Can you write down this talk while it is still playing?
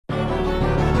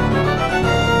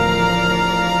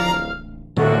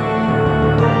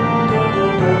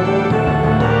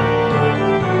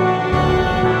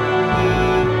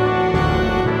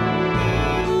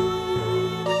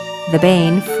the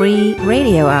Baen Free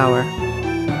Radio Hour.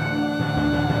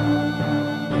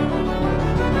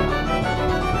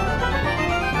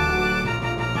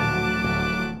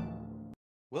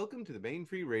 Welcome to the Baen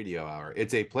Free Radio Hour.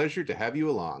 It's a pleasure to have you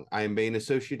along. I am Baen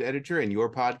Associate Editor and your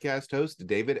podcast host,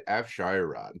 David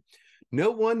Afshirerod.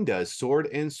 No one does sword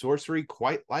and sorcery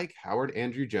quite like Howard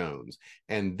Andrew Jones.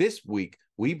 And this week,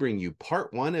 we bring you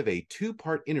part one of a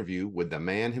two-part interview with the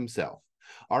man himself.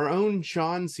 Our own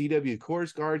Sean CW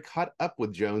Korsgaard caught up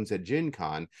with Jones at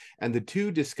GenCon, and the two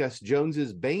discussed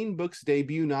Jones's Baen Books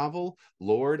debut novel,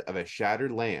 Lord of a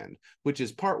Shattered Land, which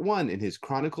is part one in his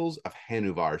Chronicles of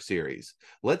Hanuvar series.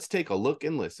 Let's take a look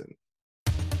and listen.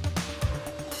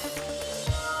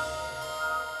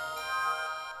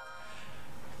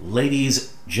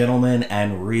 Ladies, gentlemen,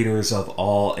 and readers of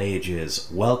all ages,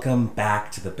 welcome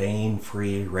back to the Baen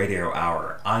Free Radio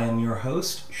Hour. I am your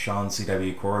host, Sean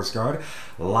CW Korsgaard,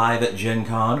 live at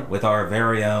GenCon with our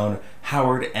very own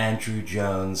Howard Andrew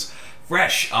Jones,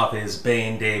 fresh off his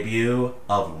Baen debut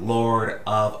of Lord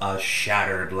of a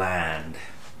Shattered Land.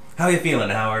 How you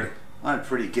feeling, Howard? I'm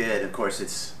pretty good. Of course,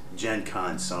 it's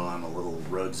GenCon, so I'm a little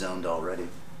road zoned already.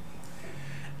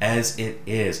 As it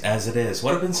is.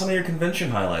 What have been some of your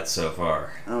convention highlights so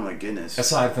far? Oh my goodness.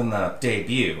 Aside from the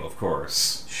debut, of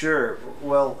course. Sure.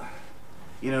 Well,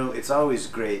 you know, it's always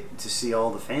great to see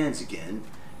all the fans again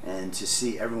and to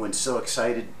see everyone so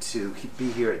excited to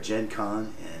be here at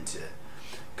GenCon and to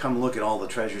come look at all the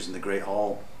treasures in the Great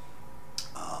Hall.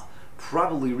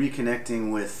 Probably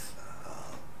reconnecting with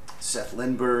Seth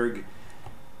Lindbergh,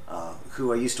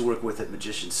 who I used to work with at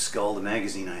Magician's Skull, the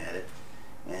magazine I edit,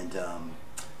 and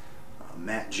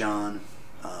Matt John,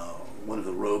 one of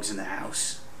the rogues in the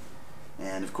house,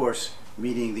 and of course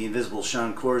meeting the invisible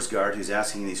Sean Korsgaard, who's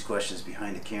asking these questions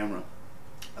behind the camera.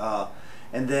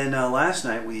 And then last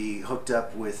night we hooked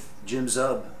up with Jim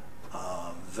Zub,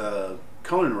 the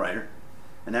Conan writer,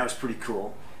 and that was pretty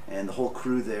cool, and the whole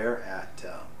crew there at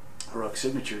Heroic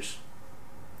Signatures.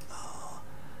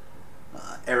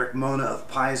 Eric Mona of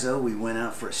Paizo, we went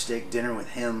out for a steak dinner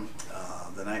with him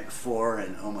the night before,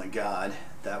 and oh my god,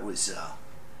 that was,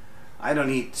 I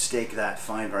don't eat steak that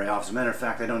fine very often. As a matter of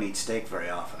fact, I don't eat steak very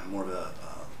often. I'm more of a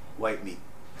white meat,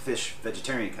 fish,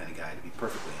 vegetarian kind of guy, to be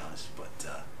perfectly honest. But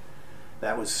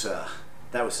that was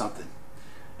something.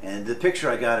 And the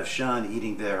picture I got of Sean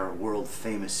eating their world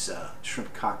famous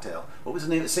shrimp cocktail, what was the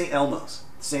name? St. Elmo's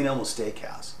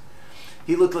Steakhouse.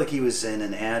 He looked like he was in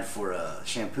an ad for a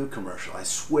shampoo commercial. I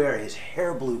swear his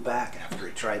hair blew back after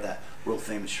he tried that world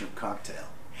famous shrimp cocktail.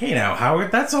 Hey now,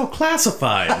 Howard, that's all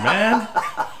classified, man.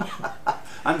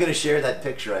 I'm going to share that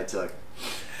picture I took.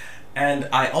 And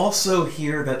I also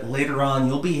hear that later on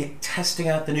you'll be testing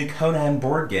out the new Conan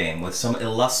board game with some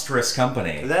illustrious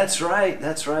company. That's right,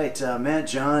 that's right. Matt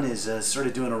John is sort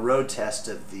of doing a road test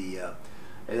of the,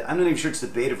 I'm not even sure it's the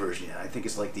beta version yet. I think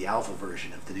it's like the alpha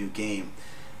version of the new game.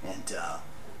 And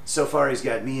so far he's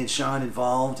got me and Sean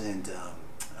involved, and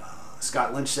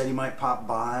Scott Lynch said he might pop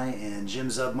by, and Jim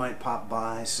Zub might pop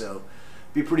by, so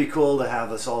it'd be pretty cool to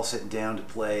have us all sitting down to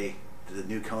play the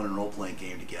new Conan role-playing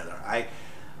game together.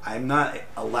 I'm not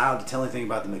allowed to tell anything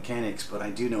about the mechanics, but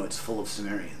I do know it's full of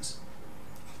Sumerians.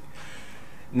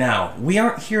 Now, we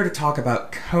aren't here to talk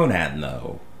about Conan,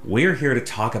 though. We're here to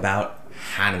talk about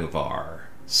Hanuvar.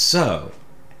 So,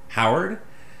 Howard,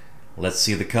 let's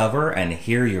see the cover and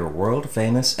hear your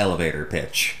world-famous elevator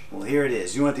pitch. Well, here it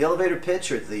is. You want the elevator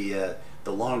pitch or the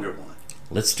longer one?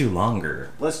 Let's do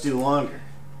longer. Let's do longer.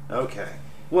 Okay.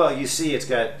 Well, you see it's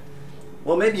got,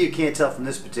 well, maybe you can't tell from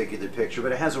this particular picture,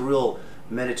 but it has a real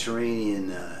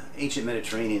Mediterranean, ancient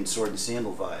Mediterranean sword and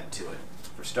sandal vibe to it,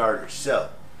 for starters. So,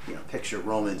 you know, picture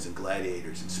Romans and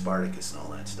gladiators and Spartacus and all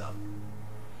that stuff.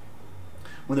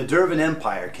 When the Dervan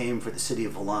Empire came for the city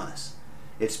of Volanus,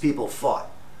 its people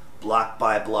fought block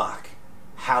by block,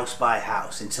 house by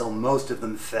house, until most of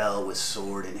them fell with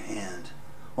sword in hand.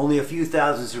 Only a few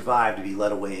thousand survived to be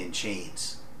led away in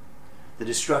chains. The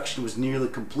destruction was nearly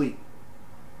complete.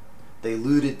 They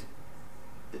looted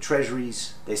the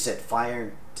treasuries, they set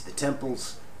fire to the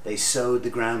temples, they sowed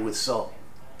the ground with salt.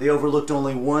 They overlooked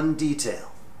only one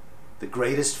detail. The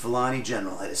greatest Fulani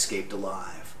general had escaped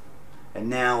alive. And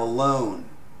now, alone,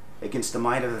 against the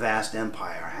might of a vast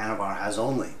empire, Hanuvar has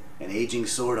only an aging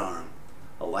sword arm,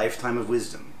 a lifetime of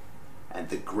wisdom, and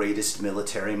the greatest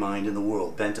military mind in the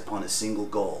world bent upon a single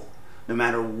goal. No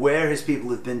matter where his people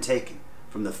have been taken,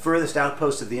 from the furthest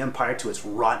outpost of the empire to its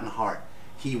rotten heart,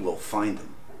 he will find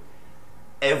them.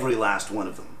 Every last one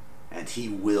of them, and he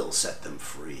will set them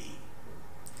free.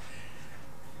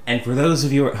 And for those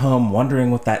of you at home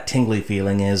wondering what that tingly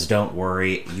feeling is, don't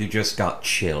worry, you just got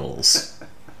chills.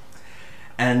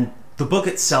 And The book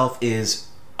itself is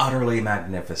utterly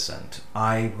magnificent.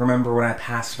 I remember when I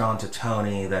passed it on to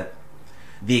Tony that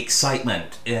the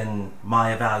excitement in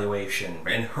my evaluation,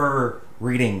 in her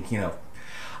reading,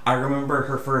 I remember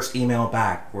her first email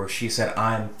back where she said,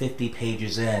 "I'm 50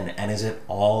 pages in, and is it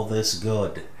all this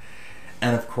good?"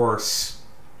 And of course,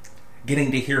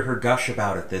 getting to hear her gush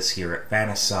about it this year at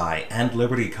Fantasy and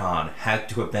LibertyCon had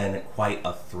to have been quite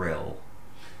a thrill.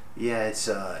 Yeah,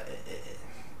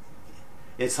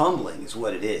 it's humbling is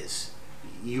what it is.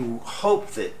 You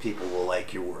hope that people will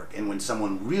like your work, and when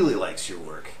someone really likes your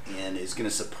work and is going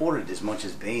to support it as much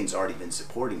as Baen's already been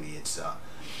supporting me,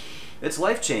 it's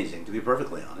life-changing, to be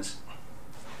perfectly honest.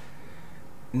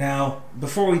 Now,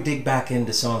 before we dig back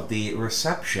into some of the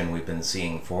reception we've been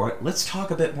seeing for it, let's talk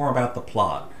a bit more about the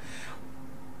plot.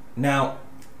 Now,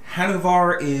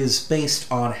 Hanuvar is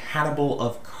based on Hannibal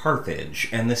of Carthage,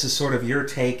 and this is sort of your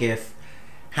take if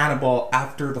Hannibal,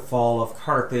 after the fall of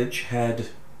Carthage, had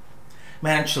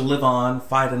managed to live on,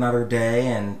 fight another day,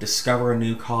 and discover a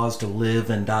new cause to live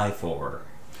and die for.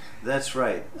 That's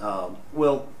right.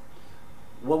 Well,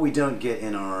 what we don't get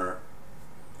in our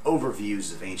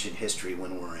overviews of ancient history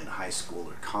when we're in high school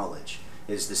or college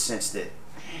is the sense that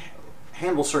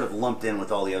Hannibal sort of lumped in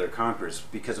with all the other conquerors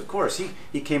because, of course,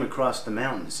 he came across the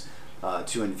mountains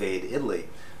to invade Italy.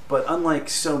 But unlike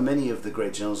so many of the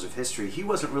great generals of history, he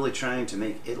wasn't really trying to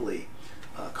make Italy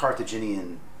a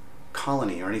Carthaginian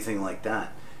colony or anything like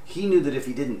that. He knew that if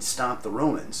he didn't stop the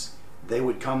Romans, they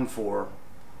would come for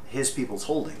his people's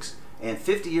holdings. And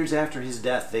 50 years after his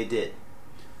death, they did.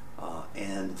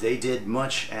 And they did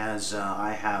much as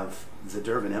I have the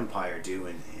Dervan Empire do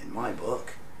in my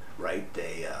book, right?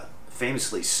 They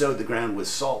famously sowed the ground with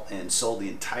salt and sold the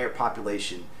entire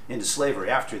population into slavery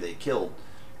after they killed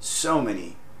so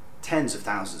many tens of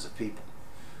thousands of people.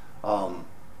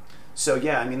 So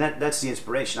yeah, I mean, that's the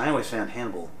inspiration. I always found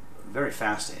Hannibal very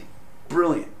fascinating,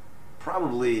 brilliant,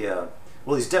 probably,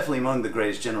 well, he's definitely among the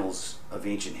greatest generals of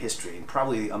ancient history, and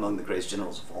probably among the greatest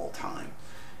generals of all time.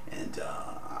 And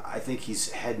I think he's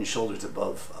head and shoulders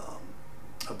above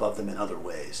them in other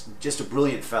ways. Just a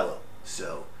brilliant fellow.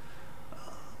 So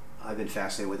I've been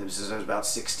fascinated with him since I was about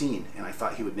 16, and I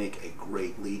thought he would make a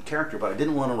great lead character, but I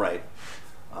didn't want to write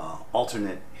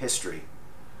alternate history.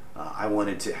 I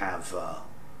wanted to have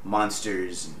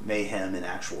monsters, and mayhem, and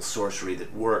actual sorcery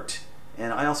that worked,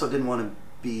 and I also didn't want to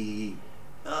be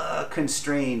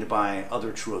constrained by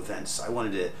other true events. I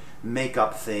wanted to make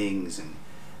up things and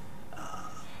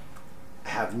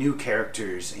have new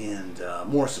characters and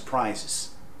more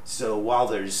surprises. So while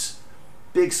there's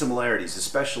big similarities,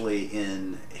 especially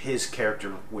in his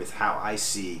character with how I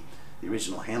see the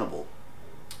original Hannibal,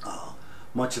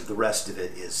 much of the rest of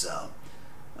it is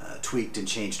tweaked and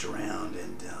changed around,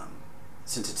 and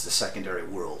since it's the secondary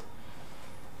world.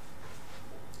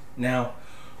 Now,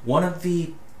 one of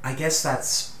the, I guess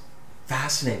that's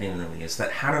fascinating to me, is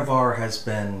that Hanuvar has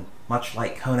been, much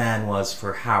like Conan was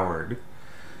for Howard,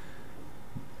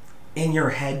 in your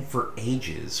head for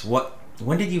ages.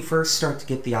 When did you first start to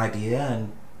get the idea,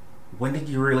 and when did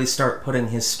you really start putting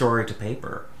his story to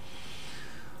paper?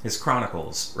 His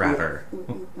chronicles, rather.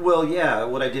 Well, yeah,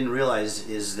 what I didn't realize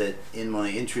is that in my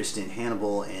interest in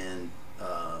Hannibal and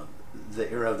the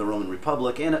era of the Roman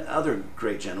Republic and other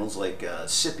great generals like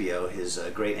Scipio, his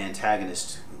great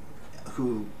antagonist,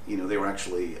 who,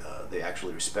 they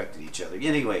actually respected each other.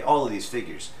 Anyway, all of these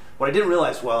figures. What I didn't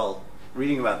realize while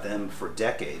reading about them for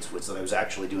decades was that I was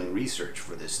actually doing research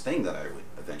for this thing that I would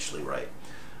eventually write.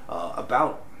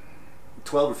 About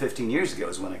 12 or 15 years ago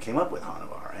is when I came up with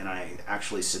Hanuvar, and I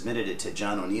actually submitted it to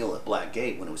John O'Neill at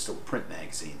Blackgate when it was still a print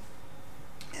magazine.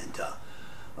 And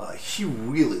he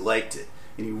really liked it,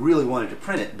 and he really wanted to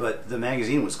print it, but the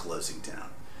magazine was closing down.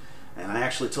 And I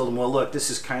actually told him, well, look, this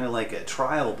is kind of like a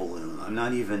trial balloon. I'm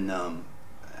not even,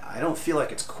 I don't feel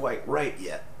like it's quite right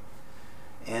yet.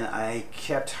 And I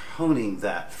kept honing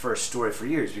that first story for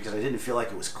years because I didn't feel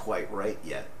like it was quite right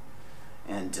yet.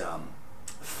 And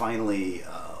finally,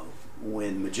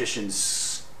 when Magician's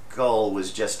Skull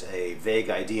was just a vague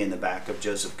idea in the back of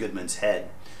Joseph Goodman's head,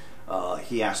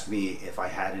 he asked me if I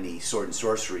had any sword and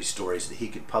sorcery stories that he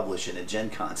could publish in a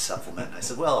GenCon supplement. And I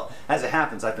said, well, as it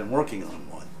happens, I've been working on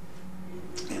one.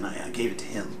 And I gave it to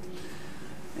him.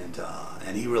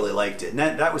 And he really liked it. And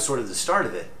that was sort of the start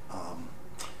of it.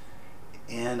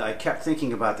 And I kept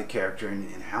thinking about the character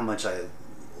and how much I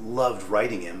loved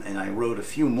writing him. And I wrote a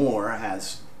few more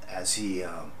as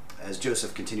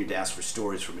Joseph continued to ask for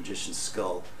stories for Magician's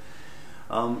Skull.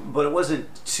 But it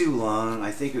wasn't too long.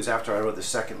 I think it was after I wrote the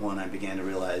second one I began to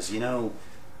realize,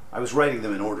 I was writing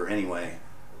them in order anyway.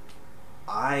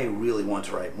 I really want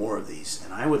to write more of these,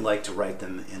 and I would like to write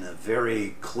them in a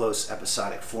very close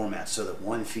episodic format so that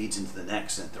one feeds into the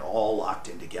next and they're all locked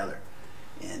in together.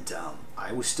 And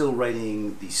I was still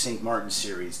writing the St. Martin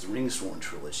series, the Ringsworn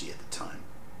trilogy at the time.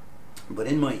 But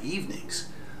in my evenings,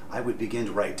 I would begin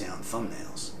to write down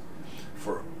thumbnails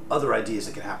for other ideas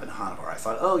that could happen to Hanuvar. I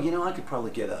thought, oh, I could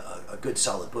probably get a good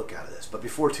solid book out of this. But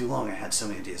before too long, I had so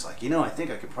many ideas like, I think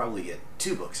I could probably get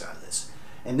 2 books out of this.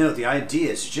 And no, the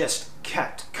ideas just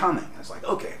kept coming. I was like,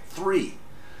 okay, 3.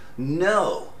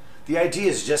 No, the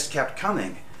ideas just kept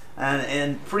coming.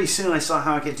 And pretty soon I saw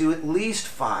how I could do at least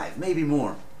 5, maybe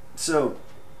more. So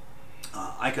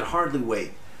I could hardly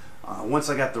wait. Once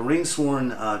I got the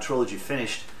Ringsworn trilogy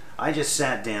finished, I just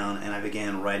sat down and I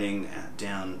began writing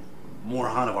down more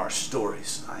Hanuvar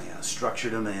stories. I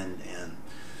structured them, and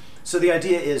so the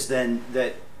idea is then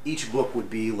that each book would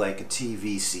be like a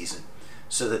TV season,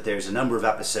 so that there's a number of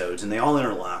episodes and they all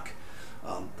interlock,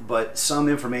 but some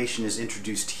information is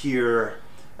introduced here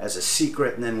as a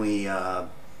secret, and then we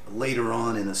later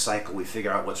on in the cycle we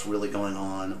figure out what's really going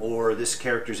on, or this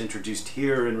character is introduced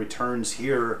here and returns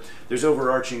here. There's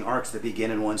overarching arcs that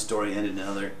begin in one story and end in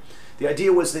another. The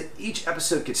idea was that each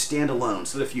episode could stand alone,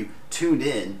 so that if you tuned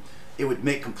in, it would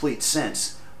make complete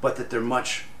sense, but that they're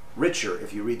much richer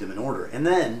if you read them in order. And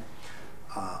then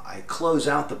I close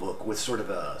out the book with sort of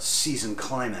a season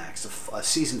climax, a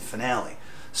season finale,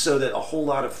 so that a whole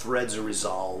lot of threads are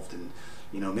resolved, and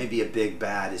maybe a big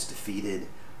bad is defeated,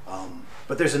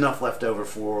 but there's enough left over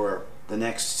for the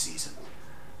next season.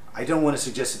 I don't want to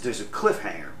suggest that there's a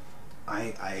cliffhanger.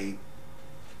 I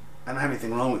don't have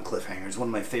anything wrong with cliffhangers. One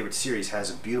of my favorite series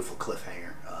has a beautiful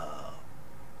cliffhanger.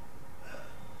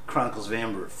 Chronicles of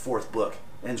Amber, 4th book,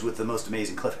 ends with the most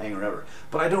amazing cliffhanger ever.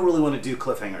 But I don't really want to do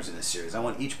cliffhangers in this series. I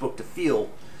want each book to feel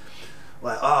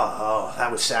like, oh,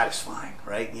 that was satisfying,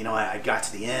 right? I got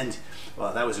to the end.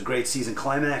 Well, that was a great season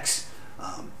climax.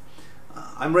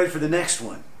 I'm ready for the next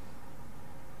one.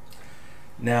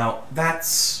 Now,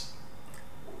 that's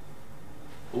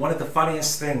one of the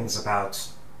funniest things about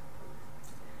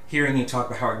hearing you talk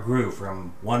about how it grew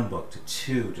from 1 book to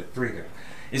 2 to 3,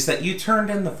 is that you turned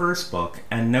in the first book,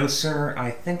 and no sooner, I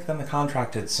think, than the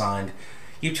contract had signed,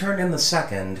 you turned in the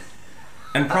second,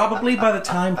 and probably by the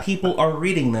time people are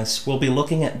reading this, we'll be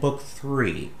looking at book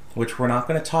 3, which we're not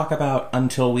going to talk about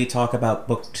until we talk about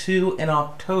book 2 in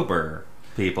October,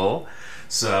 people.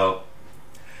 So...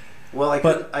 Well, I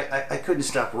couldn't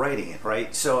stop writing it,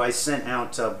 right? So I sent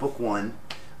out book 1.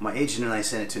 My agent and I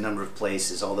sent it to a number of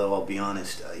places, although I'll be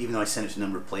honest, even though I sent it to a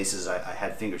number of places, I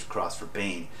had fingers crossed for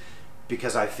Baen,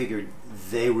 because I figured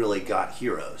they really got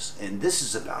heroes. And this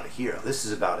is about a hero. This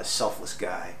is about a selfless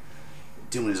guy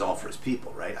doing his all for his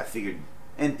people, right? I figured,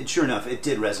 and sure enough, it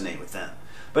did resonate with them.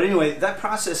 But anyway, that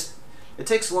process, it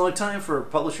takes a long time for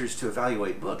publishers to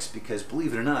evaluate books, because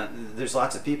believe it or not, there's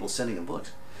lots of people sending them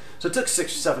books. So it took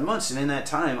 6 or 7 months, and in that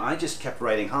time, I just kept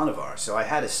writing Hanuvar. So I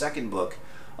had a second book.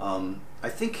 I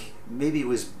think maybe it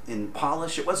was in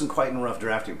polish. It wasn't quite in rough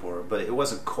drafting form, but it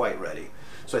wasn't quite ready.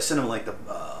 So I sent them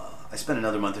I spent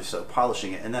another month or so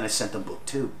polishing it, and then I sent them book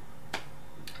 2.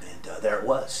 And there it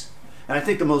was. And I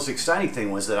think the most exciting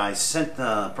thing was that I sent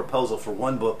the proposal for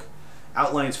 1 book,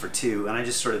 outlines for 2, and I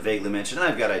just sort of vaguely mentioned,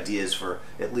 I've got ideas for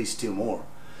at least 2 more.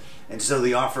 And so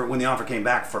when the offer came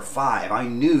back for 5, I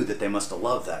knew that they must have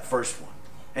loved that first one.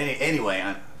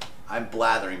 Anyway, I'm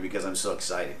blathering because I'm so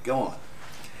excited. Go on.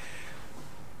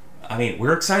 I mean,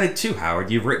 we're excited too, Howard.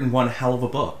 You've written one hell of a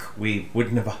book. We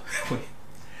wouldn't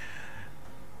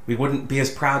be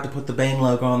as proud to put the Baen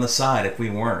logo on the side if we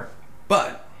weren't.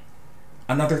 But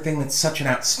another thing that's such an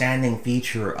outstanding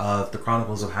feature of the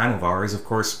Chronicles of Hanuvar is, of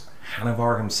course,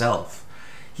 Hanuvar himself.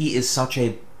 He is such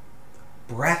a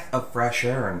breath of fresh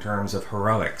air in terms of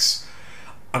heroics.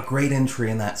 A great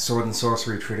entry in that sword and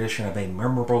sorcery tradition of a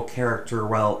memorable character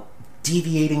while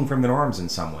deviating from the norms in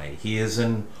some way. He is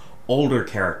an older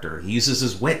character. He uses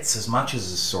his wits as much as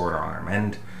his sword arm,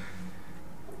 and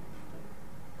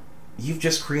you've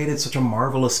just created such a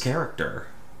marvelous character.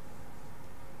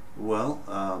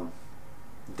 Well,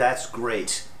 that's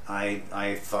great. I've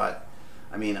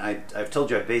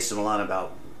told you I based it a lot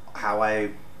about how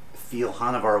I feel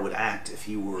Hanuvar would act if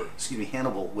he were,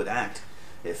 Hannibal would act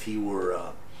if he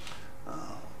were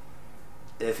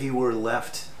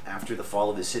left after the fall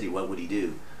of his city. What would he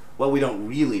do? Well, we don't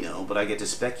really know, but I get to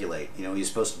speculate. He's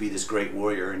supposed to be this great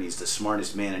warrior, and he's the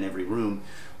smartest man in every room.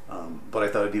 But I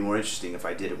thought it'd be more interesting if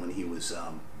I did it when he was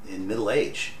in middle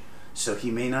age. So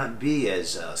he may not be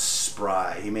as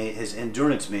spry. His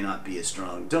endurance may not be as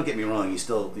strong. Don't get me wrong. He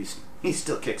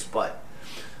still kicks butt.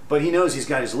 But he knows he's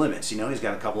got his limits. He's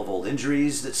got a couple of old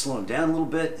injuries that slow him down a little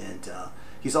bit, and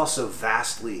he's also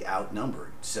vastly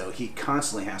outnumbered. So he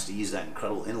constantly has to use that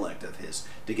incredible intellect of his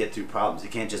to get through problems. He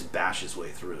can't just bash his way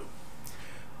through.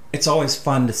 It's always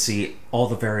fun to see all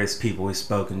the various people we've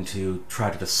spoken to try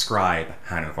to describe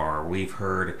Hanuvar. We've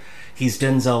heard he's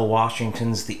Denzel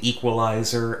Washington's The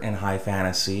Equalizer in high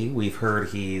fantasy. We've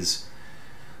heard he's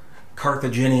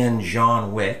Carthaginian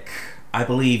John Wick. I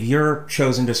believe your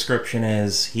chosen description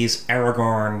is he's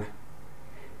Aragorn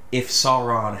if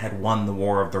Sauron had won the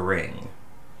War of the Ring.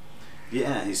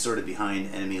 Yeah, he's sort of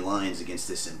behind enemy lines against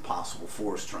this impossible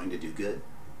force trying to do good.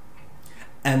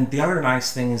 And the other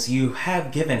nice thing is you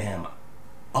have given him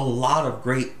a lot of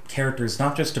great characters,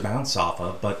 not just to bounce off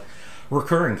of, but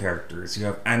recurring characters. You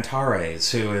have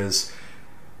Antares, who is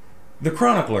the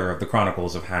chronicler of the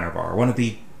Chronicles of Hanuvar. One of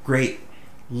the great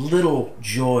little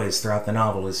joys throughout the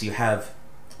novel is you have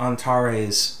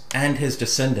Antares and his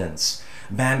descendants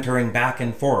bantering back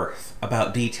and forth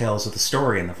about details of the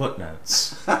story in the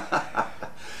footnotes.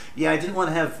 Yeah, I didn't want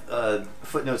to have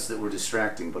footnotes that were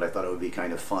distracting, but I thought it would be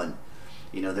kind of fun.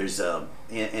 You know, there's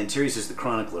Antares is the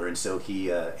chronicler, and so he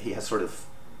has sort of,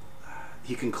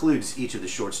 he concludes each of the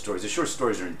short stories. The short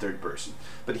stories are in third person,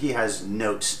 but he has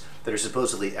notes that are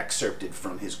supposedly excerpted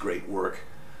from his great work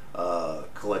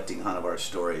collecting Hanuvar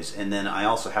stories. And then I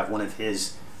also have one of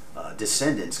his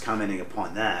descendants commenting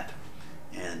upon that,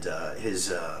 and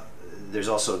there's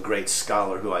also a great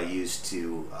scholar who I use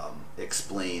to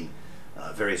explain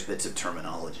various bits of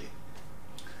terminology.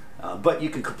 But you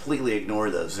can completely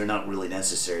ignore those. They're not really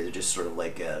necessary. They're just sort of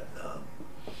like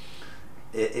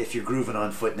if you're grooving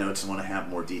on footnotes and want to have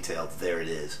more detail, there it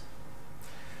is.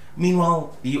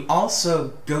 Meanwhile, you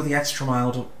also go the extra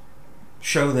mile to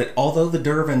show that although the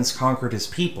Dervans conquered his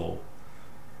people,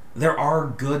 there are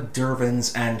good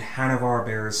Dervans, and Hanuvar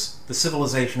bears the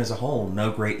civilization as a whole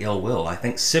no great ill will. I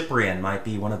think Cyprian might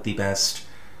be one of the best.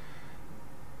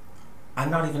 I'm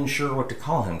not even sure what to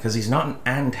call him, because he's not an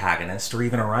antagonist or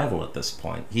even a rival at this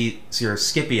point. He's your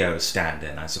Scipio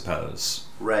stand-in, I suppose.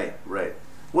 Right, right.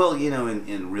 Well, you know,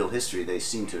 in real history, they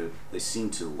seem to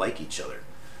like each other,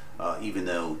 even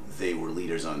though they were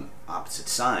leaders on opposite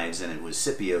sides, and it was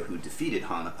Scipio who defeated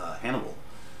Hannibal.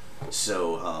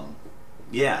 So,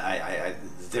 yeah,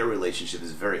 their relationship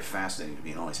is very fascinating to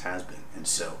me and always has been. And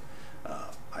so,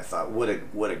 I thought, what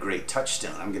a great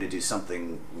touchstone. I'm going to do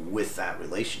something with that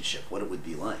relationship, what it would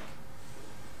be like.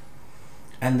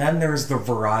 And then there's the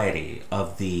variety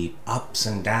of the ups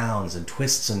and downs and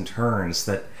twists and turns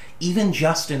that even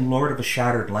just in Lord of a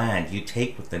Shattered Land you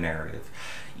take with the narrative.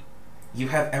 You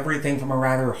have everything from a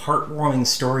rather heartwarming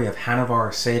story of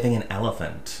Hanuvar saving an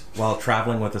elephant while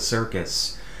traveling with a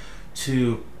circus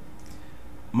to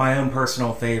my own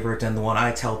personal favorite, and the one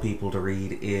I tell people to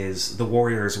read, is The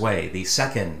Warrior's Way, the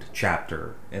second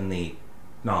chapter in the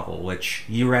novel, which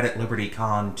you read at Liberty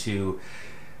Con to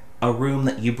a room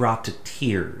that you brought to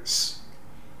tears.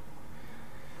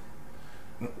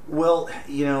 Well,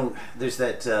 you know, there's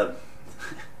that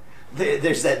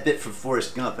there's that bit from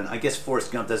Forrest Gump, and I guess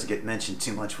Forrest Gump doesn't get mentioned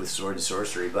too much with Sword and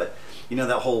Sorcery, but you know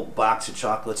that whole box of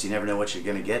chocolates, you never know what you're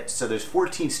going to get. So there's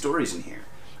 14 stories in here.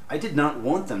 I did not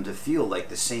want them to feel like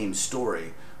the same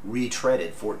story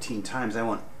retreaded 14 times. I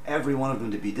want every one of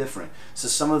them to be different. So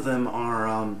some of them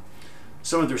are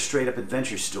straight up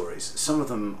adventure stories. Some of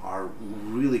them are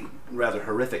really rather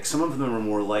horrific. Some of them are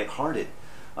more lighthearted.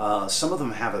 Some of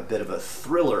them have a bit of a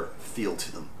thriller feel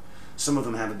to them. Some of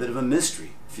them have a bit of a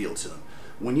mystery feel to them.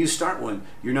 When you start one,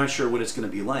 you're not sure what it's going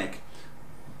to be like,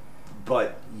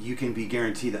 but you can be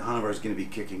guaranteed that Hanuvar is going to be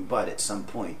kicking butt at some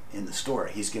point in the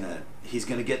story. He's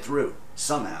gonna get through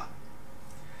somehow.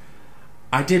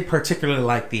 I did particularly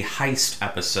like the heist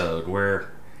episode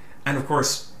where, and of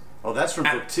course, oh, that's from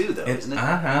book 2 though, isn't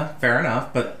it? Fair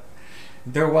enough. But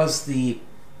there was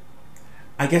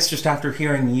I guess just after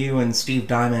hearing you and Steve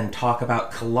Diamond talk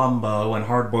about Columbo and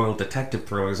hard-boiled detective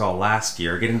thrillers all last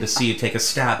year, getting to see you take a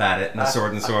stab at it in a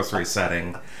sword and sorcery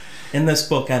setting, in this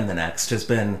book and the next, has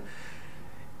been,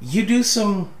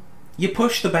 you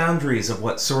push the boundaries of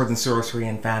what sword and sorcery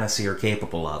and fantasy are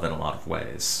capable of in a lot of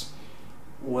ways.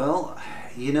 Well,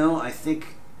 you know, I think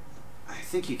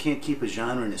you can't keep a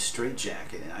genre in a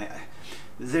straitjacket.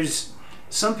 There's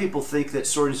some people think that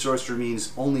sword and sorcery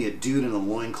means only a dude in a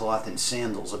loincloth and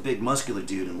sandals, a big muscular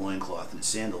dude in a loincloth and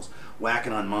sandals,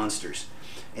 whacking on monsters.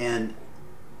 And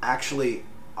actually,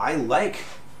 I like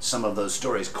some of those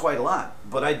stories quite a lot,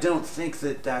 but I don't think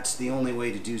that that's the only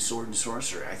way to do sword and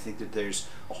sorcery. I think that there's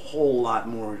a whole lot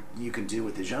more you can do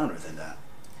with the genre than that.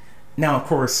 Now, of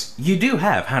course, you do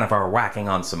have Hanuvar whacking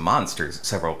on some monsters at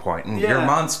several points, and yeah. Your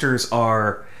monsters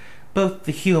are both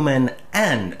the human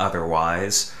and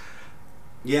otherwise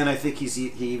Yeah, and I think he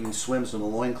even swims in a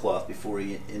loincloth before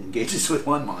he engages with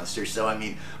one monster. So, I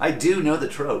mean, I do know the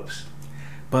tropes.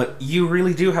 But you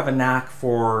really do have a knack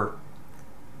for,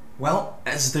 well,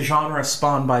 as the genre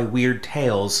spawned by weird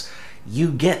tales,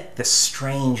 you get the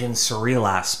strange and surreal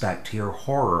aspect to your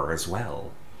horror as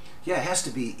well. Yeah, it has to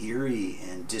be eerie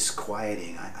and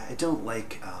disquieting. I don't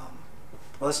like,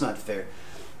 well, that's not fair.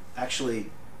 Actually,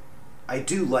 I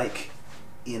do like,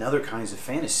 in other kinds of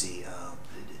fantasy,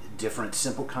 different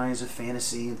simple kinds of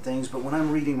fantasy and things, but when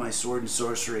I'm reading my sword and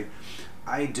sorcery,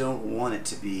 I don't want it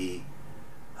to be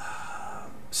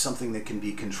something that can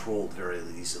be controlled very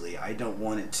easily. I don't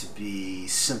want it to be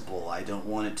simple. I don't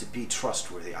want it to be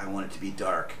trustworthy. I want it to be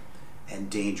dark and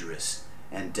dangerous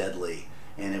and deadly.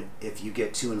 And if you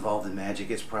get too involved in magic,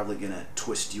 it's probably going to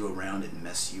twist you around and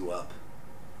mess you up.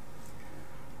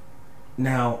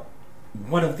 Now,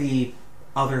 one of the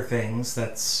other things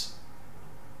that's,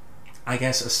 I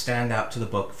guess, a standout to the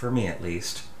book, for me at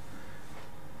least,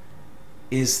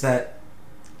 is that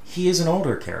he is an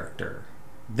older character.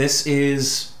 This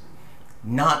is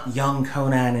not young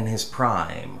Conan in his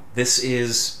prime. This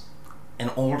is an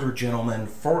older gentleman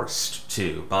forced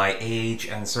to, by age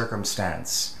and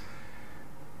circumstance,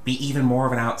 be even more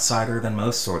of an outsider than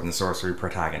most sword and sorcery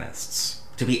protagonists,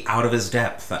 to be out of his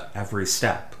depth at every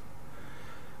step.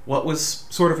 What was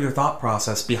sort of your thought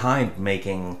process behind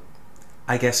making,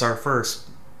 I guess, our first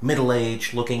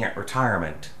middle-age, looking at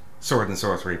retirement sword and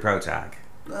sorcery protag?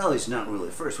 Well, he's not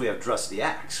really first. We have Drust the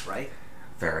Axe, right?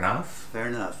 Fair enough. Fair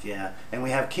enough, yeah. And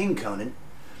we have King Conan.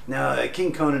 Now,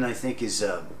 King Conan, I think, is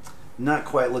not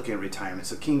quite looking at retirement.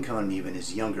 So King Conan even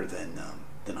is younger than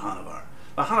Hanuvar.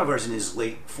 Hanuvar's in his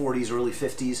late 40s, early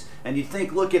 50s, and you'd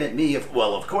think, looking at me,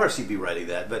 well, of course he'd be writing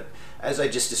that. But as I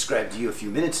just described to you a few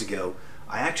minutes ago,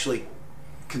 I actually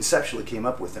conceptually came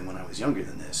up with him when I was younger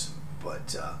than this.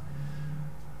 But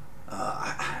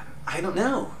I don't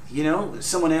know. You know,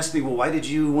 someone asked me, well, why did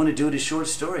you want to do it as short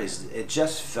stories? It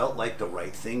just felt like the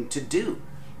right thing to do.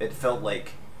 It felt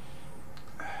like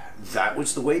that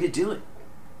was the way to do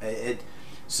it.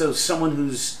 So someone who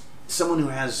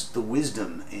has the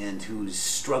wisdom and who's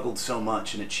struggled so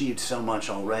much and achieved so much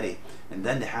already, and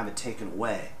then to have it taken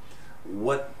away,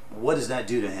 what does that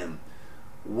do to him?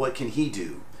 What can he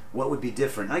do? What would be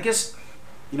different? I guess,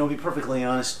 you know, to be perfectly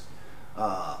honest,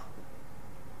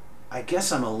 I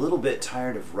guess I'm a little bit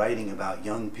tired of writing about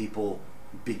young people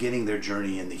beginning their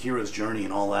journey and the hero's journey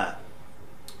and all that.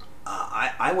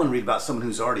 I want to read about someone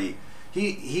who's already,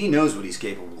 he knows what he's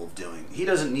capable of doing. He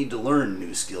doesn't need to learn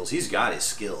new skills. He's got his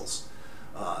skills.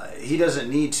 He doesn't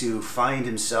need to find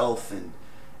himself and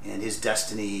his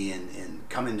destiny and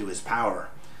come into his power.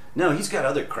 No, he's got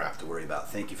other crap to worry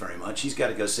about, thank you very much. He's got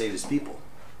to go save his people,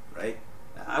 right?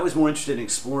 I was more interested in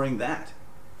exploring that.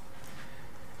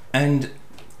 And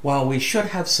while we should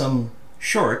have some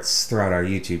shorts throughout our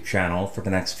YouTube channel for the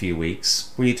next few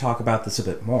weeks, where you talk about this a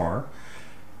bit more,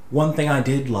 one thing I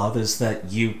did love is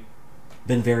that you've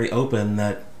been very open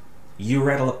that you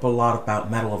read up a lot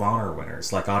about Medal of Honor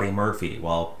winners like Audie Murphy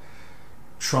while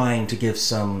trying to give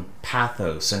some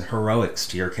pathos and heroics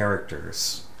to your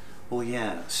characters. Well,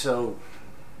 yeah, so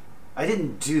I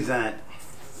didn't do that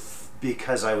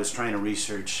because I was trying to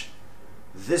research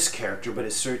this character, but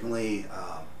it certainly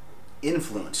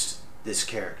influenced this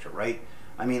character, right?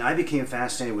 I mean, I became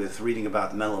fascinated with reading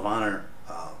about the Medal of Honor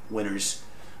winners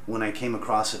when I came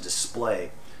across a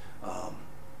display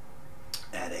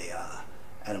at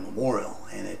a memorial,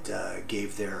 and it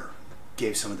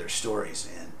gave some of their stories,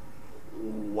 and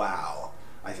wow,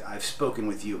 I've spoken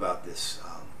with you about this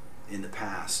in the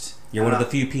past. You're one of the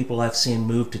few people I've seen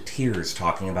moved to tears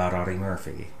talking about Audie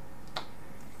Murphy.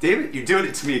 David, you're doing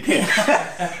it to me again.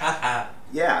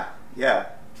 Yeah.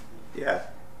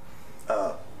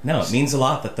 No, it means a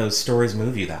lot that those stories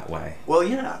move you that way. Well,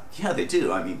 yeah, they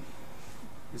do. I mean,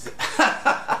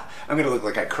 I'm going to look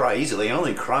like I cry easily. I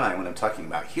only cry when I'm talking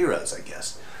about heroes, I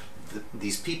guess.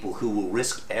 These people who will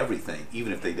risk everything,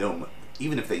 even if they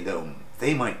don't,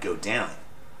 they might go down,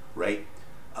 right?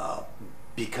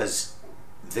 Because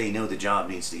they know the job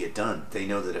needs to get done. They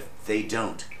know that if they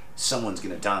don't, someone's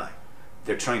going to die.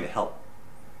 They're trying to help.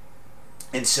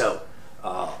 And so,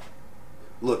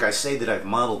 look, I say that I've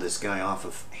modeled this guy off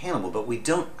of Hannibal, but we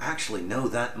don't actually know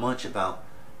that much about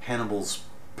Hannibal's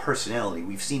personality.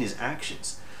 We've seen his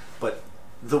actions. But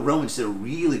the Romans did a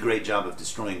really great job of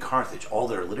destroying Carthage, all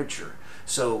their literature.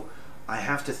 So I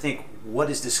have to think, what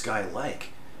is this guy like?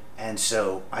 And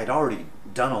so I'd already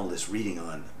done all this reading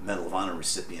on Medal of Honor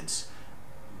recipients,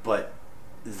 but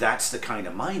that's the kind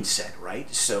of mindset,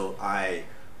 right? So I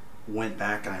went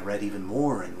back and I read even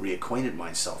more and reacquainted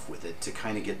myself with it to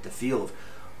kind of get the feel of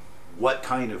what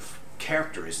kind of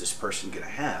character is this person going to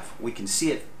have? We can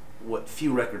see it, what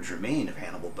few records remain of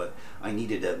Hannibal, but I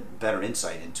needed a better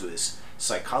insight into his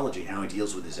psychology and how he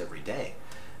deals with his everyday.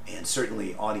 And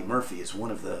certainly Audie Murphy is one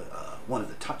of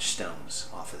the touchstones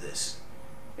off of this.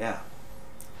 Yeah.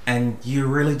 And you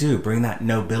really do bring that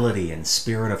nobility and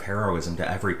spirit of heroism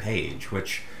to every page,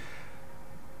 which,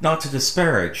 not to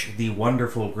disparage the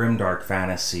wonderful grimdark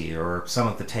fantasy or some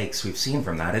of the takes we've seen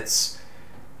from that, it's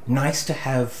nice to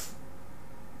have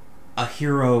a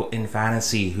hero in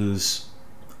fantasy who's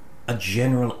a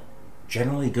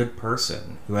generally good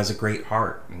person, who has a great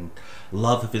heart and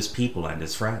love of his people and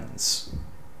his friends.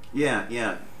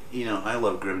 Yeah. You know, I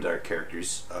love grimdark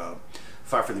characters.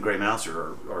 Far from the Grey Mouse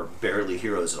are barely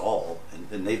heroes at all,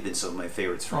 and they've been some of my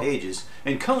favorites for ages.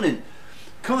 And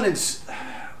Conan's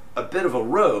a bit of a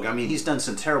rogue. I mean, he's done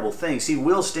some terrible things. He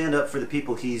will stand up for the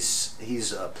people he's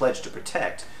pledged to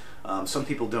protect. Some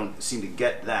people don't seem to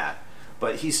get that,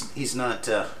 but he's not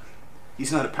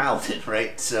a paladin,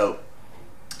 right? So,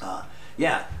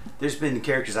 yeah, there's been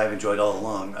characters I've enjoyed all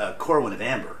along. Corwin of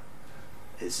Amber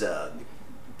is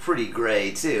pretty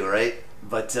gray too, right?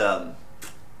 But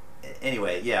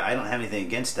anyway, yeah, I don't have anything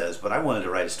against those, but I wanted to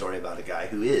write a story about a guy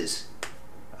who is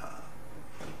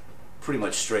pretty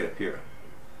much straight up hero.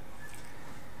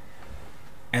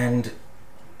 And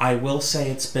I will say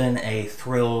it's been a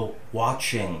thrill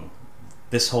watching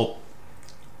this whole,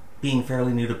 being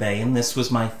fairly new to Baen. This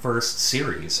was my first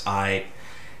series. I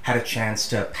had a chance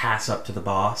to pass up to the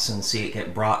boss and see it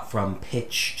get brought from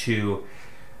pitch to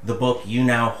the book you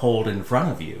now hold in front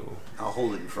of you. I'll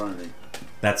hold it in front of me.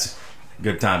 That's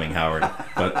good timing, Howard.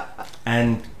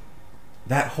 And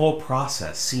that whole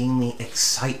process, seeing the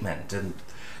excitement and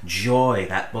joy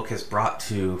that book has brought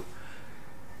to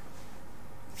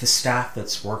the staff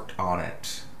that's worked on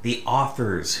it, the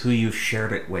authors who you've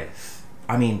shared it with.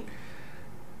 I mean,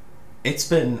 it's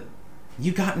been,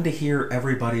 you've gotten to hear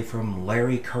everybody from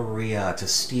Larry Correa to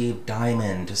Steve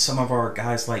Diamond to some of our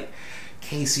guys like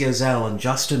Casey Ozell and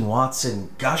Justin Watson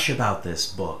gush about this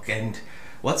book. And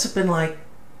what's it been like,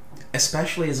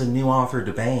 especially as a new author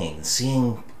to Baen,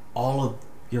 seeing all of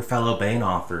your fellow Baen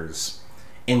authors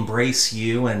embrace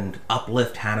you and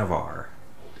uplift Hanuvar?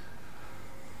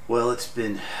 Well, it's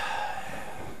been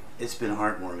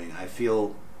heartwarming. I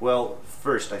feel, well,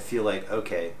 first I feel like,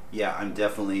 okay, yeah, I'm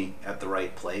definitely at the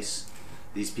right place.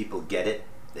 These people get it.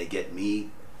 They get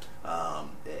me.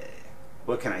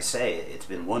 What can I say? It's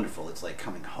been wonderful. It's like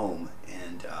coming home,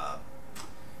 and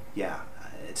yeah,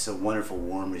 it's a wonderful,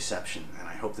 warm reception, and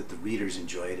I hope that the readers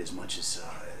enjoy it as much as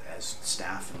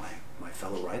staff and my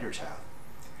fellow writers have.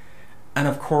 And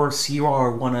of course, you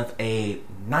are one of a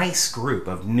nice group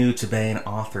of new to Baen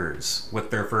authors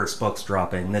with their first books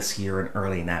dropping this year and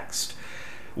early next.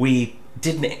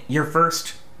 Your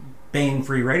first Baen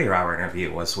Free Radio Hour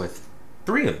interview was with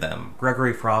 3 of them: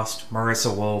 Gregory Frost,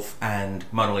 Marissa Wolf, and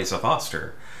Mona Lisa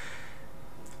Foster.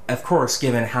 Of course,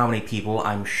 given how many people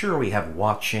I'm sure we have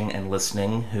watching and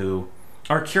listening who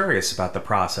are curious about the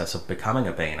process of becoming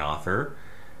a Baen author,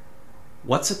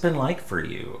 what's it been like for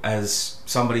you as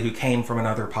somebody who came from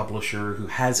another publisher, who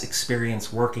has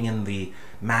experience working in the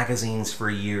magazines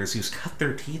for years, who's cut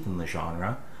their teeth in the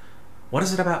genre? What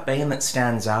is it about Baen that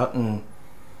stands out, and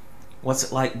what's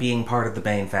it like being part of the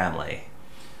Baen family?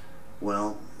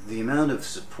 Well, the amount of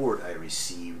support I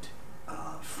received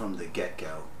from the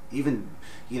get-go, even,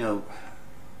 you know,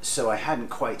 so I hadn't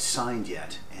quite signed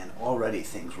yet, and already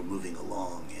things were moving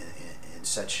along in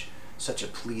such a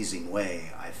pleasing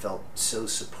way. I felt so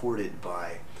supported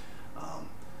by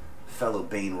fellow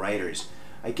Baen writers.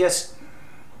 I guess,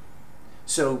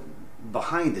 so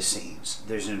behind the scenes,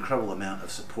 there's an incredible amount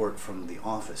of support from the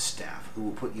office staff who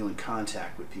will put you in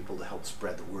contact with people to help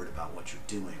spread the word about what you're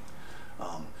doing.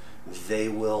 They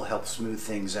will help smooth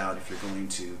things out if you're going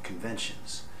to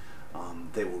conventions.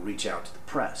 They will reach out to the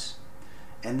press.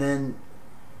 And then,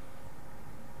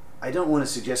 I don't want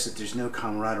to suggest that there's no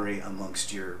camaraderie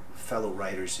amongst your fellow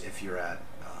writers if you're at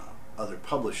other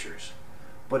publishers,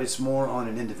 but it's more on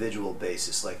an individual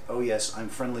basis, like, oh yes, I'm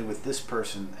friendly with this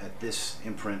person at this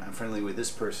imprint, I'm friendly with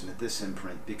this person at this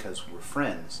imprint because we're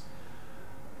friends.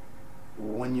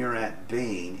 When you're at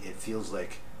Baen, it feels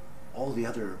like all the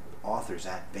other authors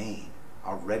at Baen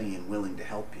are ready and willing to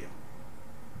help you,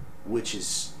 which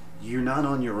is, you're not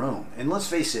on your own. And let's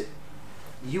face it,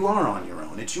 you are on your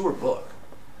own. It's your book.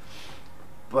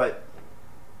 But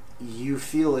you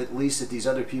feel at least that these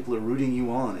other people are rooting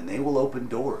you on, and they will open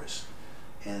doors,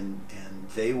 and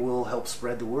they will help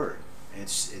spread the word.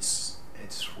 It's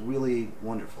really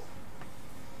wonderful.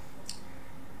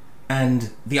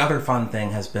 And the other fun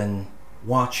thing has been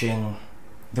watching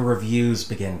the reviews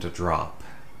begin to drop.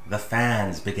 the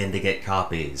fans begin to get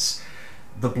copies,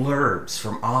 the blurbs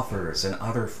from authors and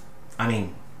other...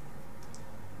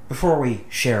 before we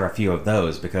share a few of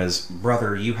those, because,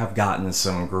 brother, you have gotten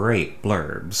some great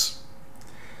blurbs.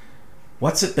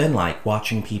 What's it been like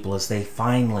watching people as they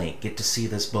finally get to see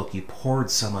this book you poured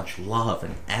so much love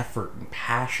and effort and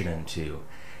passion into,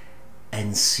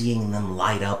 and seeing them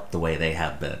light up the way they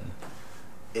have been?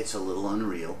 It's a little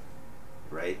unreal,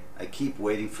 right? I keep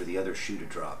waiting for the other shoe to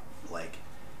drop. Like,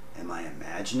 am I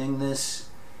imagining this?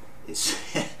 Is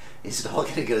it all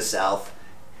going to go south?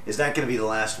 Is that going to be the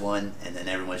last one, and then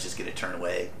everyone's just going to turn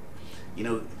away? You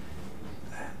know,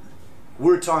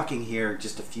 we're talking here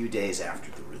just a few days after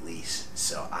the release,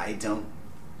 so I don't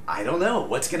know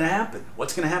what's going to happen.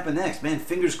 What's going to happen next? Man,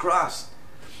 fingers crossed.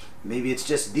 Maybe it's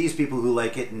just these people who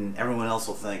like it, and everyone else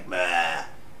will think, bah.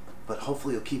 But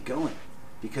hopefully it'll keep going,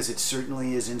 because it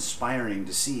certainly is inspiring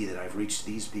to see that I've reached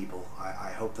these people.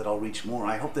 I hope that I'll reach more.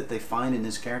 I hope that they find in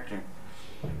this character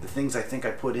the things I think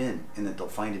I put in, and that they'll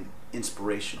find it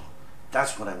inspirational.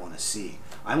 That's what I want to see.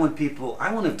 I want to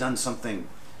have done something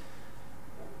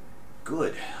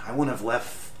good. I want to have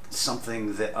left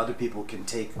something that other people can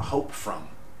take hope from.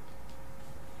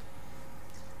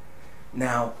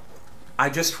 Now, I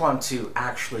just want to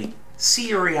actually see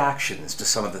your reactions to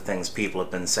some of the things people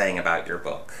have been saying about your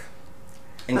book,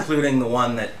 including the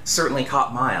one that certainly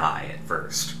caught my eye at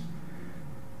first.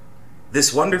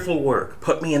 This wonderful work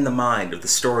put me in the mind of the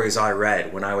stories I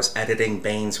read when I was editing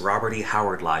Baen's Robert E.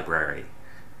 Howard library.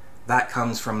 That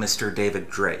comes from Mr. David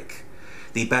Drake,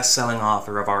 the best-selling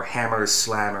author of our Hammers,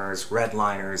 Slammers,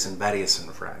 Redliners, and Vedius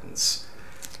and Friends.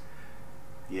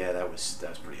 Yeah, that was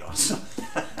pretty awesome.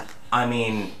 I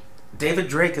mean, David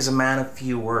Drake is a man of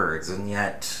few words, and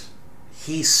yet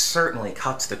he certainly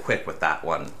cuts the quick with that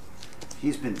one.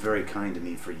 He's been very kind to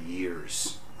me for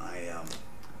years.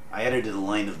 I edited a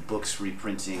line of books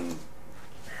reprinting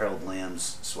Harold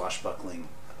Lamb's swashbuckling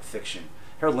fiction.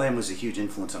 Harold Lamb was a huge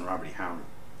influence on Robert E. Howard,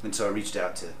 and so I reached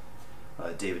out to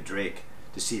David Drake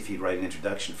to see if he'd write an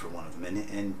introduction for one of them,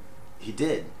 and he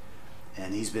did,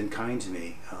 and he's been kind to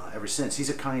me ever since. He's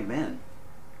a kind man,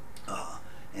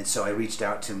 and so I reached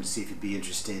out to him to see if he'd be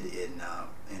interested in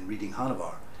reading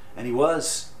Hanuvar, and he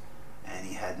was, and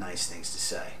he had nice things to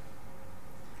say.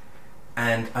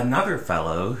 And another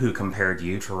fellow who compared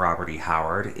you to Robert E.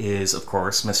 Howard is, of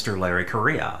course, Mr. Larry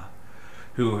Correa,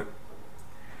 who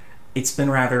it's been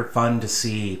rather fun to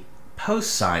see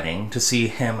post-signing, to see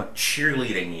him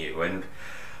cheerleading you and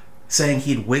saying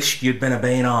he'd wished you'd been a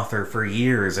Baen author for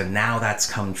years, and now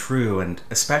that's come true, and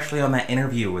especially on that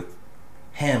interview with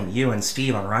him, you, and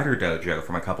Steve on Writer Dojo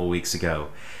from a couple weeks ago.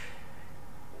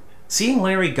 Seeing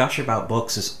Larry gush about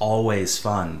books is always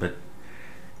fun, but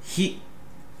he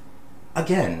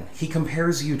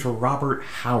compares you to Robert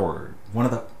Howard,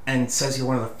 and says you're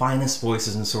one of the finest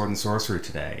voices in Sword and Sorcery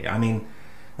today. I mean,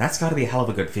 that's got to be a hell of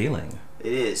a good feeling.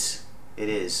 It is. It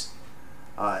is.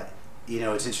 You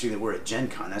know, it's interesting that we're at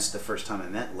GenCon. That's the first time I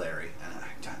met Larry. And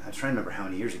I'm trying to remember how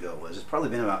many years ago it was. It's probably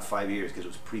been about 5 years, because it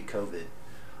was pre-COVID.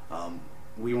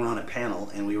 We were on a panel,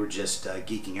 and we were just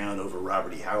geeking out over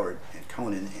Robert E. Howard and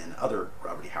Conan and other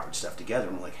Robert E. Howard stuff together.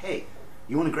 And we're like, hey,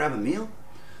 you want to grab a meal?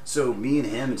 So me and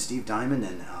him and Steve Diamond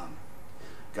and,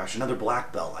 gosh, another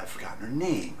black belt. I've forgotten her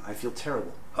name. I feel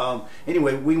terrible.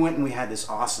 Anyway, we went and we had this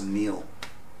awesome meal.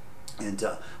 And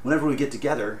whenever we get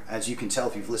together, as you can tell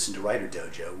if you've listened to Writer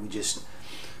Dojo, we just,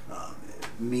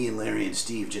 me and Larry and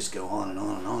Steve just go on and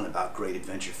on and on about great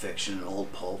adventure fiction and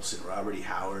old pulps and Robert E.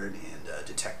 Howard and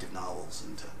detective novels,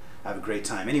 and have a great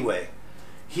time. Anyway,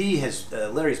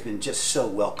 Larry's been just so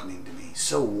welcoming to me,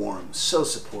 so warm, so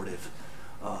supportive.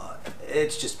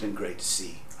 It's just been great to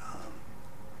see.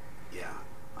 Yeah,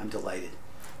 I'm delighted.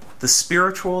 The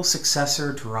spiritual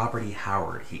successor to Robert E.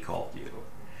 Howard, he called you.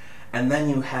 And then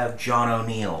you have John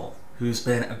O'Neill, who's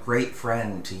been a great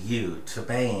friend to you, to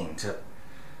Baen, to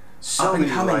so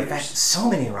many writers. So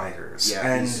many writers. Yeah,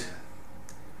 and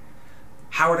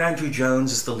Howard Andrew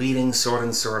Jones is the leading sword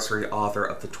and sorcery author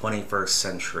of the 21st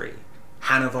century.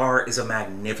 Hanuvar is a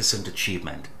magnificent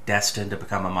achievement, destined to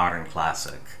become a modern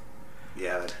classic.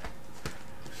 Yeah.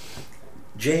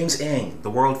 James Ng, the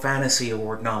World Fantasy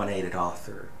Award nominated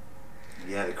author.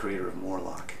 Yeah, the creator of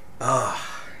Morlock.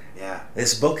 Yeah.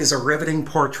 This book is a riveting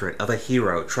portrait of a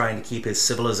hero trying to keep his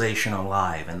civilization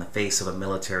alive in the face of a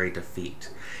military defeat.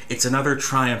 It's another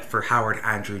triumph for Howard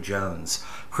Andrew Jones,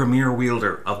 premier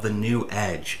wielder of the new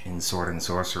edge in sword and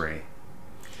sorcery.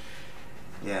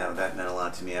 Yeah, that meant a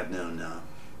lot to me. I've known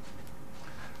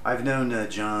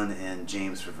John and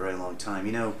James for a very long time.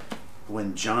 You know,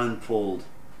 when John pulled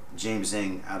James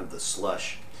Ng out of the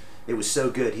slush, it was so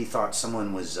good he thought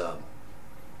someone was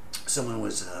someone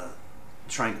was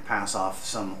trying to pass off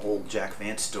some old Jack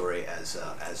Vance story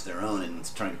as their own and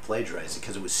was trying to plagiarize it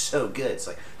because it was so good. It's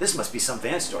like, this must be some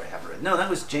Vance story I haven't read. No, that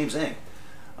was James Eng.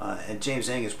 And James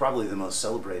Eng is probably the most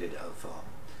celebrated of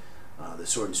the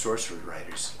sword and sorcery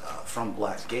writers from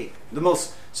Blackgate. The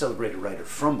most celebrated writer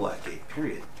from Blackgate,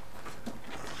 period.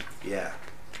 Yeah.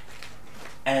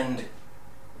 And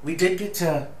we did get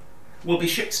to... We'll be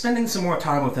spending some more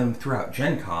time with him throughout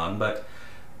GenCon, but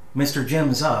Mr.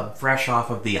 Jim Zub, fresh off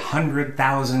of the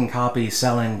 100,000 copy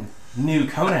selling new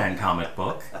Conan comic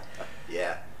book.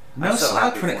 Yeah. No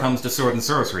slouch when it comes to sword and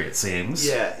sorcery, it seems.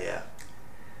 Yeah, yeah.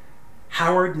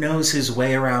 Howard knows his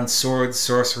way around swords,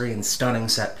 sorcery, and stunning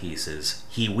set pieces.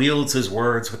 He wields his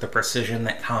words with the precision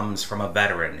that comes from a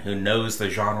veteran who knows the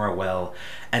genre well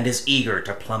and is eager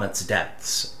to plumb its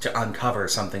depths to uncover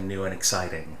something new and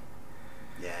exciting.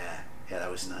 Yeah,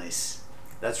 that was nice.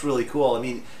 That's really cool. I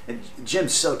mean, and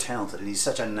Jim's so talented, and he's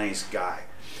such a nice guy.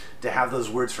 To have those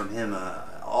words from him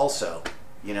also,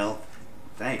 you know,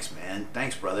 thanks, man.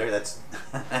 Thanks, brother.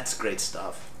 That's great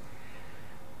stuff.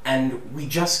 And we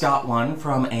just got one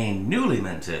from a newly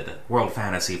minted World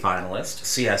Fantasy finalist,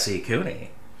 CSE Cooney,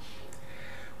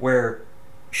 where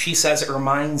she says it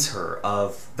reminds her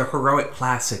of the heroic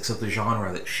classics of the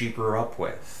genre that she grew up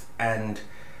with, and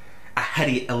a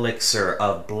heady elixir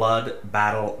of blood,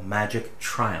 battle, magic,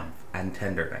 triumph, and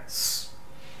tenderness.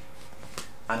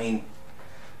 I mean,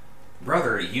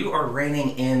 brother, you are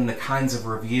reining in the kinds of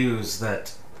reviews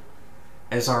that,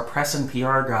 as our press and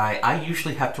PR guy, I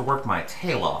usually have to work my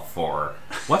tail off for.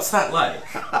 What's that like?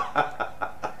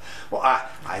 Well,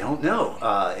 I don't know.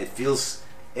 It feels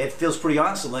pretty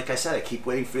awesome. Like I said, I keep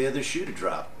waiting for the other shoe to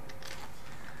drop.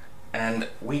 And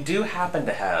we do happen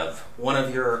to have one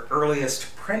of your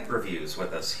earliest print reviews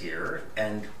with us here,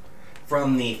 and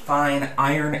from the fine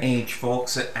Iron Age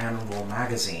folks at Anvil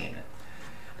Magazine.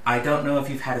 I don't know if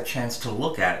you've had a chance to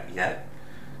look at it yet.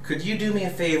 Could you do me a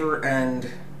favor and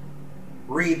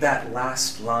read that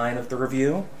last line of the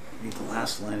review? Read the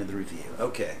last line of the review.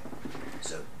 Okay.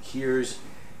 So here's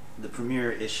the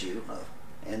premiere issue of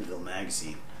Anvil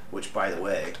Magazine, which, by the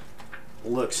way,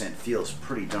 looks and feels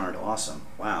pretty darned awesome.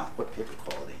 Wow, what paper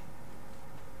quality.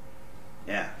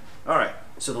 Yeah. Alright,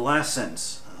 so the last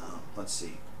sentence. Let's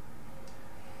see.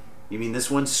 You mean this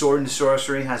one, Sword and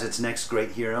Sorcery, has its next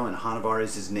great hero, and Hanuvar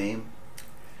is his name?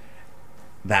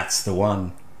 That's the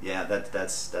one. Yeah,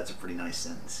 that's a pretty nice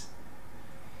sentence.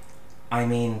 I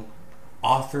mean,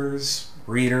 authors,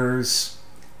 readers,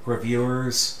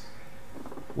 reviewers,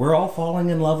 we're all falling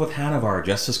in love with Hanuvar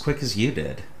just as quick as you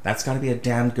did. That's got to be a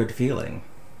damned good feeling.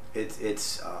 It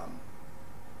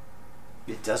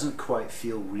doesn't quite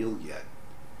feel real yet.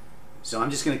 So I'm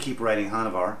just going to keep writing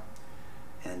Hanuvar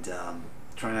and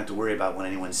try not to worry about what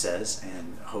anyone says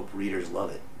and hope readers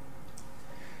love it.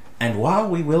 And while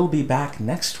we will be back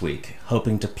next week,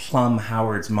 hoping to plumb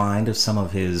Howard's mind of some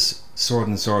of his sword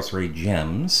and sorcery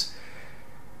gems,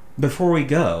 before we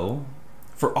go,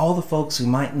 for all the folks who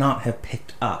might not have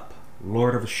picked up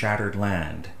Lord of a Shattered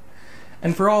Land,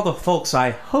 and for all the folks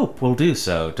I hope will do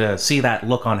so to see that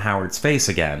look on Howard's face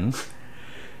again,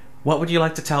 what would you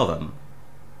like to tell them?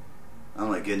 Oh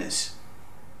my goodness.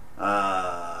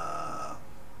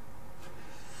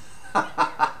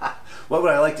 What would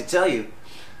I like to tell you?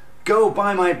 Go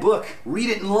buy my book,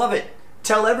 read it and love it.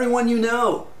 Tell everyone you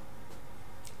know.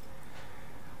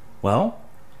 Well,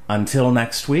 until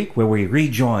next week, where we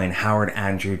rejoin Howard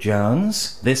Andrew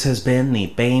Jones, this has been the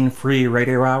Baen Free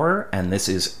Radio Hour, and this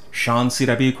is Sean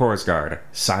CW Korsgaard,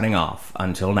 signing off.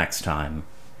 Until next time.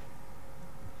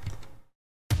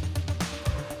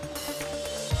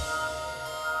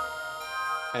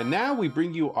 And now we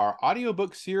bring you our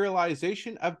audiobook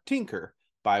serialization of Tinker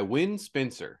by Wen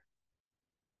Spencer.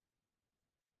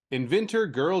 Inventor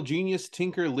girl genius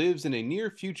Tinker lives in a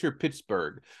near-future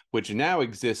Pittsburgh, which now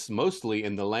exists mostly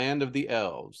in the land of the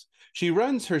elves. She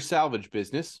runs her salvage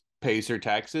business, pays her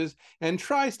taxes, and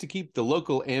tries to keep the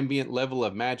local ambient level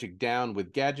of magic down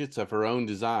with gadgets of her own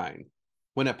design.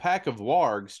 When a pack of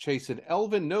wargs chase an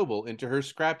elven noble into her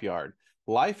scrapyard,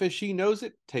 life as she knows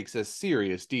it takes a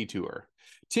serious detour.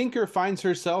 Tinker finds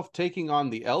herself taking on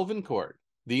the Elven Court,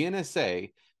 the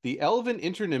NSA, the Elven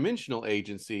Interdimensional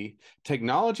Agency,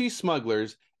 technology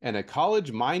smugglers, and a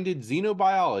college-minded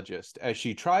xenobiologist as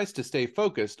she tries to stay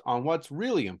focused on what's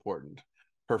really important,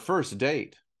 her first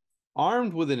date.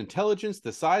 Armed with an intelligence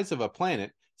the size of a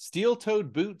planet,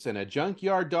 steel-toed boots, and a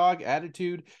junkyard dog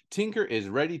attitude, Tinker is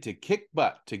ready to kick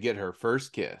butt to get her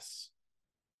first kiss.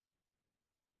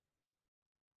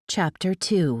 Chapter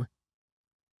 2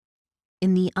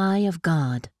 In the Eye of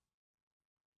God.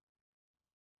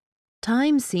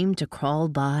 Time seemed to crawl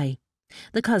by,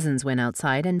 The cousins went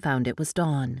outside and found it was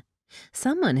dawn.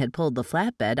 Someone had pulled the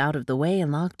flatbed out of the way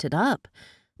and locked it up.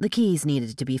 The keys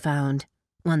needed to be found.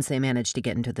 Once they managed to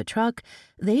get into the truck,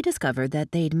 they discovered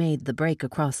that they'd made the break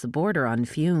across the border on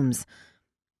fumes.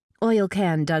 Oil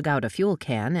Can dug out a fuel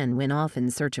can and went off in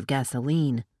search of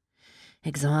gasoline.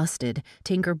 Exhausted,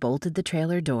 Tinker bolted the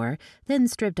trailer door, then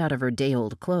stripped out of her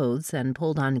day-old clothes and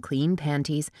pulled on clean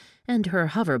panties and her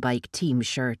hoverbike team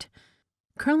shirt.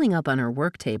 Curling up on her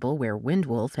work table where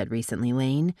Windwolf had recently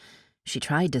lain, she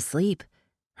tried to sleep.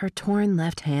 Her torn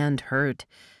left hand hurt,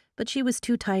 but she was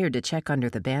too tired to check under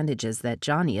the bandages that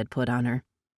Johnny had put on her.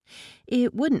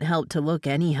 It wouldn't help to look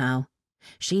anyhow.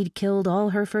 She'd killed all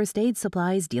her first aid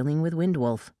supplies dealing with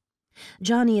Windwolf.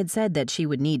 Johnny had said that she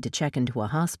would need to check into a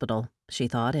hospital, she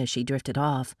thought as she drifted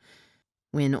off.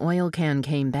 When Oil Can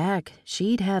came back,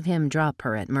 she'd have him drop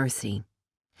her at mercy.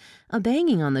 A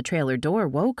banging on the trailer door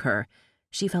woke her.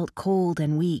 She felt cold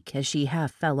and weak as she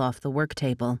half fell off the work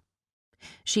table.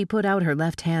 She put out her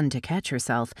left hand to catch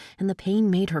herself, and the pain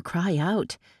made her cry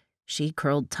out. She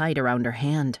curled tight around her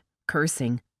hand,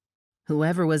 cursing.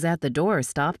 Whoever was at the door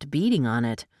stopped beating on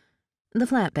it. The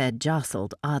flatbed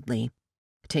jostled oddly.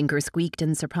 Tinker squeaked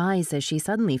in surprise as she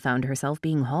suddenly found herself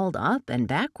being hauled up and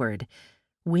backward.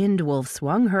 Windwolf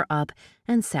swung her up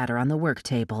and sat her on the work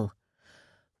table.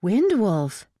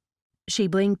 Windwolf! She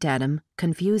blinked at him,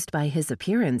 confused by his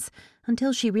appearance,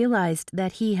 until she realized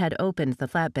that he had opened the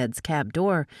flatbed's cab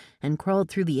door and crawled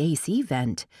through the AC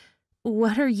vent.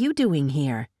 What are you doing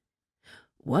here?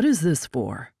 What is this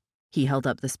for? He held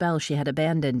up the spell she had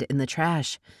abandoned in the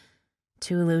trash.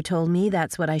 Tulu told me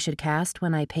that's what I should cast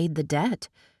when I paid the debt.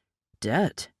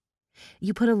 Debt?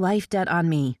 You put a life debt on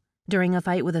me during a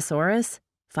fight with a Saurus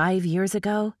 5 years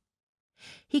ago?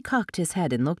 He cocked his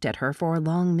head and looked at her for a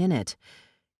long minute.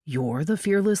 You're the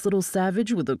fearless little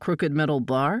savage with the crooked metal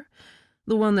bar?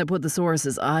 The one that put the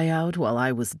Saurus's eye out while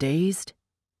I was dazed?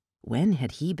 When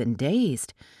had he been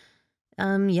dazed?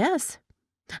 Yes.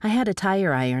 I had a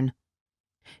tire iron.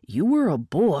 You were a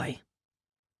boy.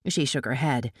 She shook her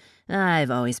head.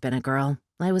 I've always been a girl.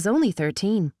 I was only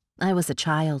 13. I was a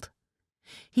child.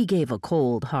 He gave a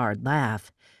cold, hard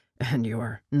laugh. And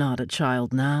you're not a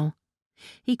child now?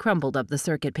 He crumpled up the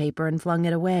circuit paper and flung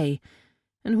it away.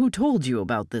 And who told you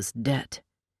about this debt?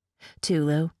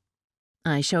 Tulu.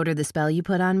 I showed her the spell you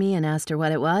put on me and asked her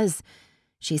what it was.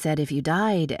 She said if you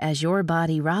died, as your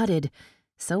body rotted,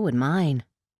 so would mine.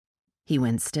 He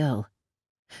went still.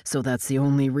 So that's the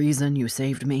only reason you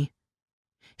saved me?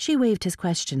 She waved his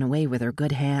question away with her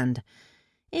good hand.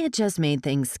 It just made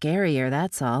things scarier,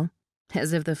 that's all.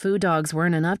 As if the food dogs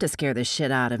weren't enough to scare the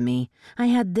shit out of me. I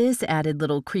had this added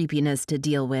little creepiness to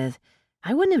deal with.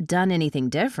 I wouldn't have done anything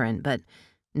different, but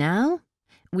now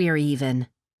we're even.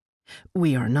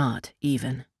 We are not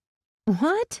even.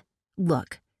 What?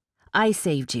 Look, I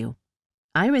saved you.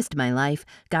 I risked my life,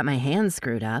 got my hand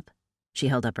screwed up. She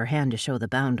held up her hand to show the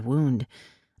bound wound.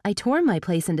 I tore my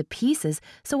place into pieces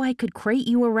so I could crate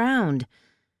you around.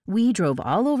 We drove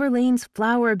all over Lane's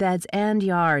flower beds and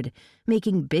yard,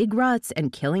 making big ruts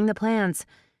and killing the plants,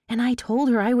 and I told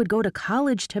her I would go to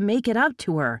college to make it up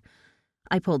to her.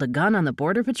 I pulled a gun on the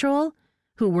Border Patrol,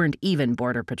 who weren't even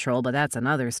Border Patrol, but that's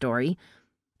another story,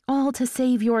 all to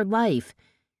save your life,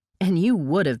 and you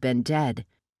would have been dead.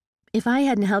 If I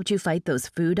hadn't helped you fight those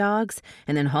foo dogs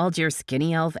and then hauled your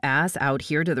skinny elf ass out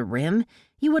here to the rim,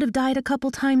 you would have died a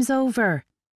couple times over.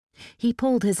 He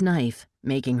pulled his knife,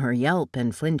 making her yelp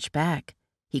and flinch back.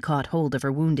 He caught hold of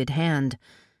her wounded hand.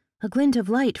 A glint of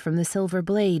light from the silver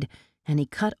blade, and he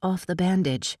cut off the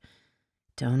bandage.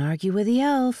 Don't argue with the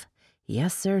elf.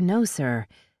 Yes, sir, no, sir.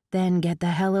 Then get the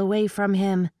hell away from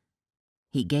him.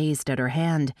 He gazed at her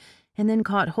hand, and then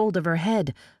caught hold of her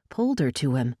head, pulled her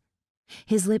to him.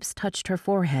 His lips touched her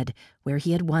forehead, where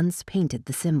he had once painted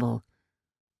the symbol.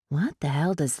 What the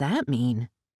hell does that mean?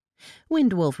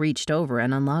 Windwolf reached over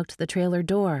and unlocked the trailer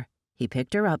door. He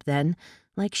picked her up then,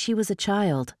 like she was a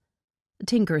child.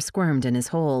 Tinker squirmed in his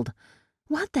hold.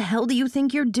 What the hell do you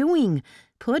think you're doing?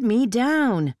 Put me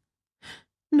down.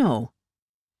 No.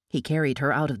 He carried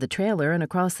her out of the trailer and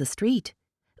across the street.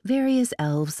 Various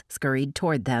elves scurried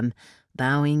toward them,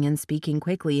 bowing and speaking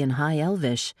quickly in High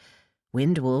Elvish.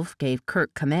 Windwolf gave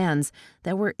curt commands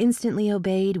that were instantly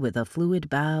obeyed with a fluid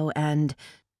bow and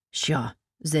Sha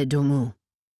Zedomu.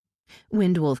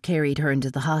 Windwolf carried her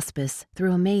into the hospice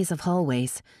through a maze of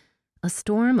hallways. A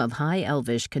storm of High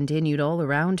Elvish continued all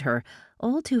around her,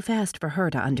 all too fast for her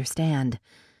to understand.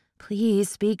 Please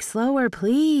speak slower,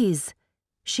 please.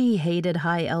 She hated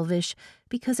High Elvish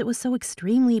because it was so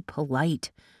extremely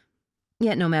polite.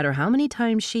 Yet no matter how many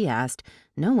times she asked,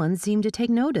 no one seemed to take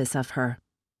notice of her.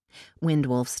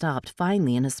 Windwolf stopped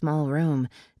finally in a small room,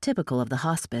 typical of the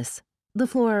hospice. The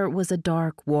floor was a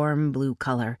dark, warm blue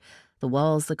color, the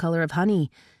walls the color of honey,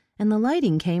 and the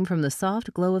lighting came from the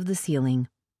soft glow of the ceiling.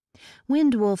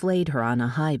 Windwolf laid her on a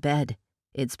high bed.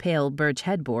 Its pale birch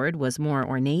headboard was more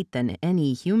ornate than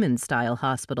any human-style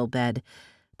hospital bed,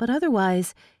 but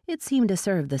otherwise it seemed to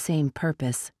serve the same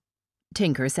purpose.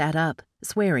 Tinker sat up,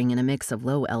 swearing in a mix of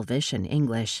Low Elvish and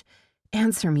English.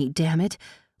 "Answer me, damn it!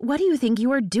 What do you think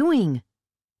you are doing?"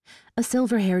 A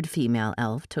silver-haired female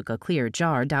elf took a clear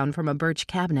jar down from a birch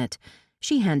cabinet.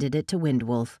 She handed it to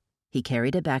Windwolf. He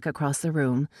carried it back across the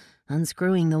room,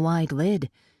 unscrewing the wide lid.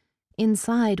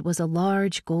 Inside was a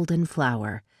large golden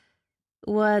flower.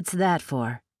 "What's that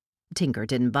for?" Tinker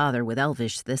didn't bother with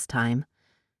Elvish this time.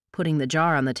 Putting the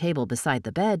jar on the table beside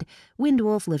the bed,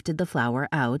 Windwolf lifted the flower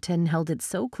out and held it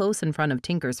so close in front of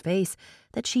Tinker's face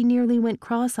that she nearly went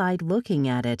cross-eyed looking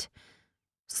at it.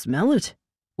 "Smell it,"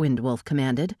 Windwolf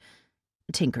commanded.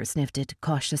 Tinker sniffed it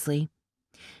cautiously.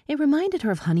 It reminded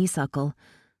her of honeysuckle,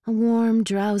 a warm,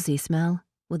 drowsy smell,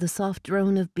 with a soft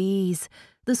drone of bees,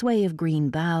 the sway of green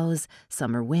boughs,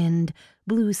 summer wind,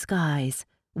 blue skies,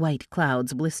 white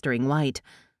clouds blistering white,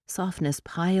 softness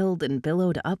piled and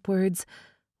billowed upwards,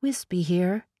 wispy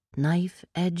here,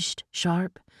 knife-edged,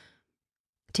 sharp.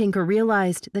 Tinker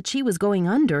realized that she was going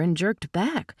under and jerked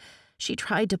back. She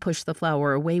tried to push the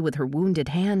flower away with her wounded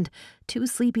hand, too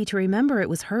sleepy to remember it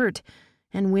was hurt,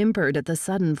 and whimpered at the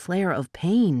sudden flare of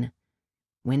pain.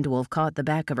 Windwolf caught the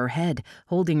back of her head,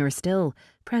 holding her still,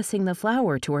 pressing the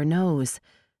flower to her nose.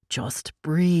 "Just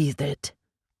breathe it."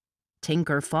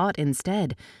 Tinker fought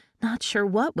instead, not sure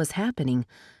what was happening,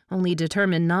 only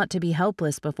determined not to be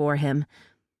helpless before him.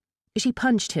 She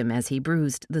punched him as he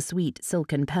bruised the sweet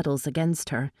silken petals against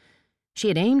her. She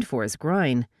had aimed for his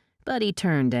groin, but he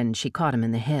turned and she caught him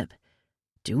in the hip.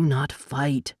 "Do not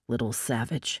fight, little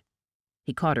savage."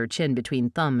 He caught her chin between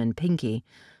thumb and pinky,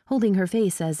 holding her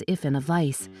face as if in a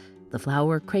vice, the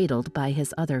flower cradled by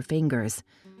his other fingers.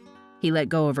 He let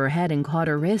go of her head and caught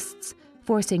her wrists,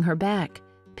 forcing her back,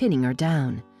 pinning her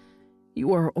down.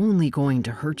 "You are only going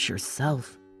to hurt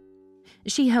yourself."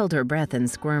 She held her breath and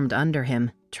squirmed under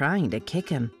him, trying to kick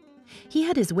him. He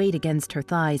had his weight against her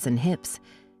thighs and hips.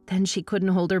 Then she couldn't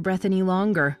hold her breath any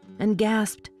longer and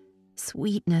gasped.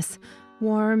 Sweetness,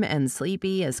 warm and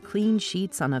sleepy as clean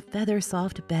sheets on a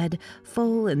feather-soft bed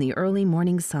full in the early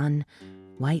morning sun,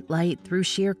 white light through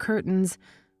sheer curtains,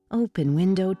 open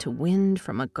window to wind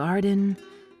from a garden.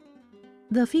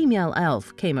 The female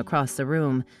elf came across the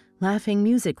room, laughing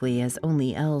musically as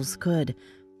only elves could,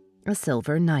 a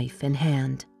silver knife in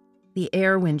hand. The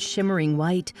air went shimmering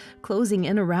white, closing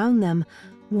in around them,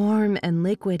 warm and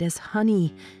liquid as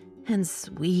honey, and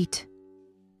sweet.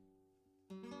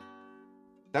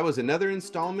 That was another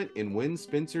installment in Wen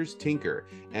Spencer's Tinker,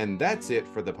 and that's it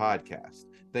for the podcast.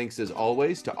 Thanks as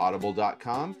always to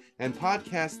Audible.com and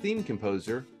podcast theme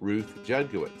composer Ruth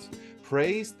Judkowitz.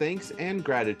 Praise, thanks, and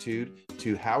gratitude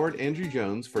to Howard Andrew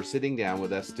Jones for sitting down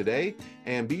with us today,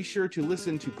 and be sure to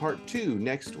listen to part 2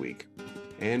 next week.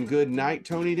 And good night,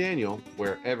 Tony Daniel,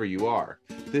 wherever you are.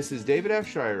 This is David F.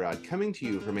 Shirod coming to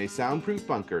you from a soundproof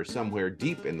bunker somewhere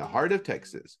deep in the heart of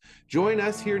Texas. Join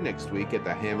us here next week at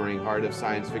the hammering heart of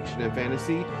science fiction and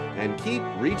fantasy, and keep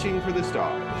reaching for the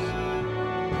stars.